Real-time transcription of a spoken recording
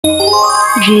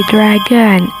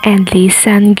G-Dragon and Lee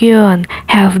Sang-gyun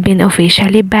have been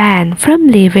officially banned from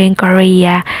leaving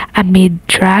Korea amid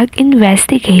drug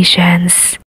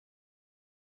investigations.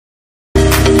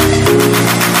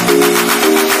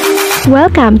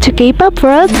 Welcome to K-Pop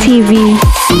World TV.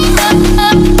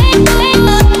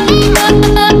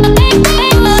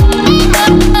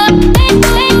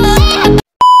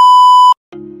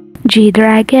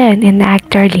 G-Dragon and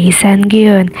actor Lee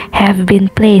Sang-gyun have been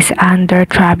placed under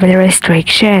travel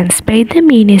restrictions by the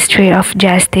Ministry of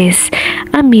Justice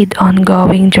amid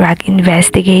ongoing drug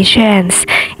investigations,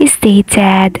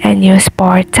 stated a news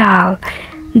portal.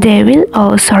 They will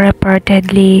also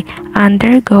reportedly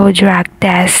undergo drug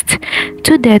tests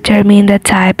to determine the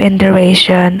type and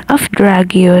duration of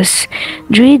drug use.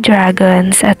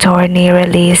 G-Dragon's attorney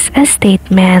released a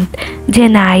statement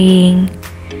denying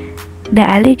the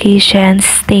allegations,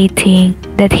 stating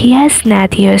that he has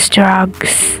not used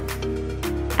drugs.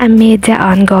 Amid the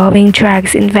ongoing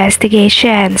drugs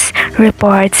investigations,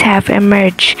 reports have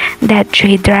emerged that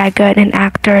G-Dragon and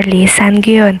actor Lee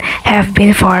Sang-gyun have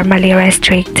been formally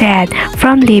restricted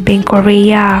from leaving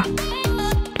Korea.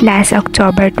 Last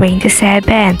October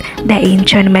 27, the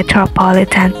Incheon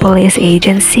Metropolitan Police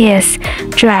Agency's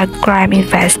Drug Crime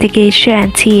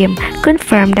Investigation Team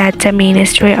confirmed that the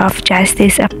Ministry of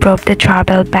Justice approved the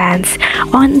travel bans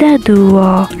on the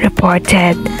duo,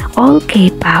 reported all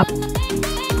K-Pop.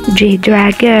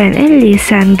 G-Dragon and Lee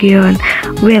Sang-gyun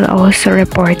will also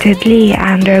reportedly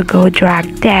undergo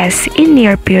drug tests in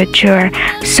near future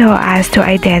so as to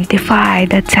identify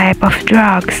the type of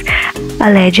drugs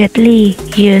allegedly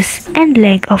used and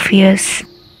length of use.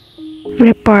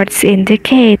 Reports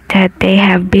indicate that they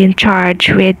have been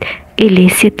charged with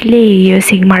illicitly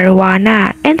using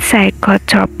marijuana and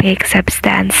psychotropic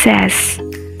substances.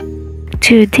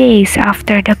 2 days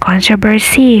after the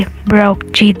controversy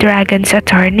broke, G-Dragon's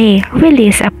attorney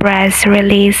released a press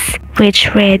release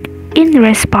which read, "In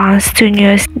response to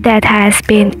news that has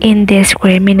been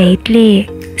indiscriminately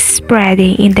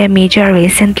spreading in the media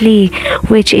recently,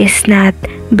 which is not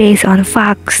based on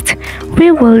facts, we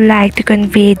would like to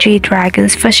convey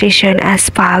G-Dragon's position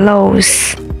as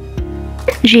follows."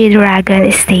 G-Dragon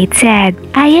stated,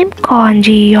 "I am Kwon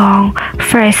Ji-young.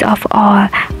 First of all,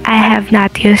 I have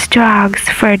not used drugs.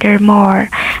 Furthermore,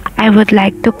 I would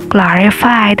like to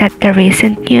clarify that the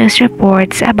recent news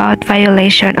reports about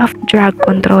violation of drug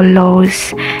control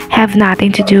laws have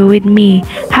nothing to do with me.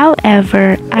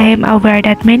 However, I am aware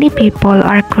that many people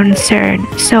are concerned,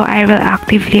 so I will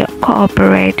actively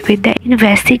cooperate with the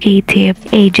investigative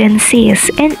agencies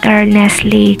and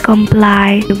earnestly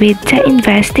comply with the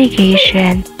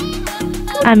investigation."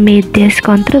 Amid this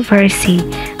controversy,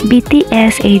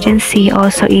 BTS agency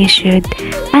also issued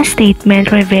a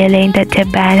statement revealing that the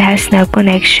band has no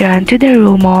connection to the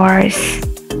rumors.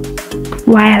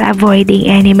 While avoiding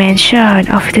any mention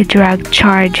of the drug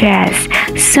charges,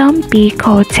 some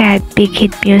quoted Big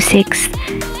Hit Music's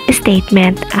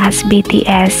statement as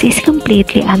BTS is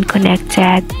completely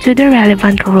unconnected to the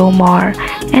relevant rumor,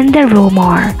 and the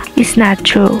rumor is not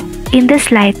true in the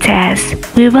slightest.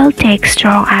 We will take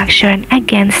strong action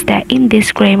against the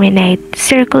indiscriminate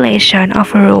circulation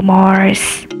of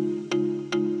rumors.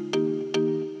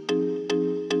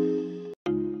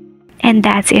 And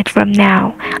that's it from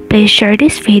now. Please share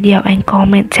this video and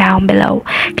comment down below.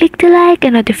 Click the like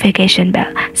and notification bell.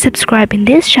 Subscribe in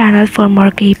this channel for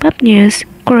more K-pop news,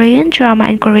 Korean drama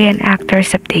and Korean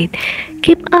actors update.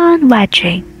 Keep on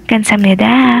watching.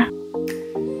 감사합니다.